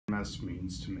MS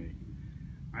means to me.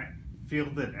 I feel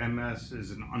that MS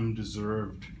is an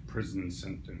undeserved prison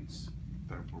sentence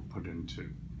that we're put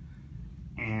into.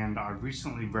 And I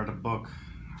recently read a book,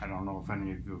 I don't know if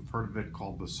any of you have heard of it,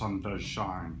 called The Sun Does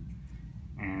Shine.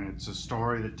 And it's a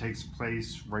story that takes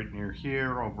place right near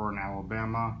here over in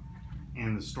Alabama.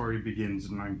 And the story begins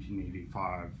in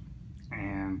 1985.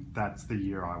 And that's the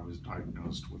year I was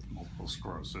diagnosed with multiple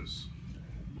sclerosis.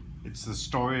 It's the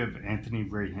story of Anthony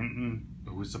Ray Hinton,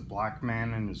 who was a black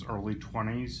man in his early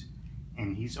 20s,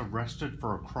 and he's arrested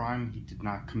for a crime he did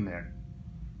not commit.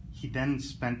 He then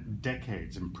spent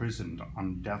decades imprisoned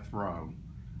on death row,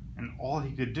 and all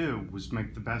he could do was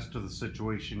make the best of the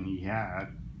situation he had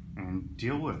and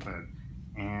deal with it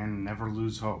and never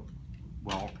lose hope.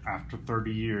 Well, after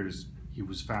 30 years, he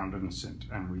was found innocent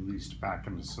and released back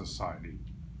into society.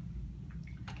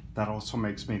 That also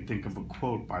makes me think of a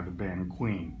quote by the band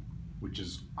Queen, which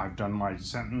is, "I've done my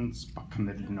sentence but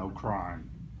committed no crime,"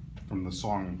 from the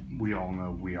song we all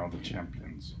know, "We Are the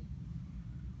Champions."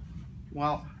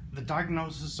 Well, the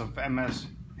diagnosis of MS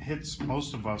hits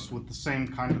most of us with the same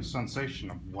kind of sensation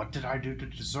of, what did I do to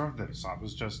deserve this?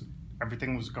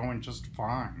 Everything was going just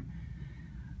fine.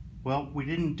 Well, we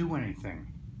didn't do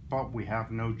anything, but we have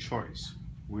no choice.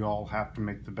 We all have to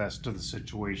make the best of the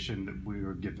situation that we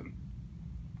are given.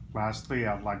 Lastly,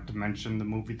 I'd like to mention the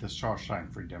movie The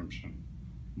Shawshank Redemption.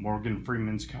 Morgan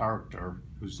Freeman's character,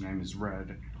 whose name is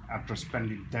Red, after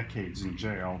spending decades in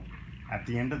jail, at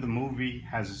the end of the movie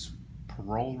has his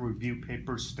parole review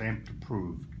papers stamped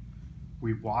approved.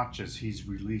 We watch as he's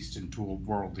released into a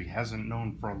world he hasn't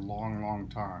known for a long, long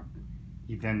time.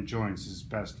 He then joins his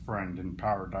best friend in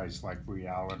paradise-like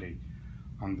reality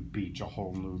on the beach, a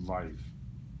whole new life.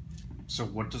 So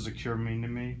what does a cure mean to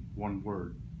me? One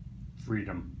word: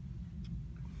 freedom.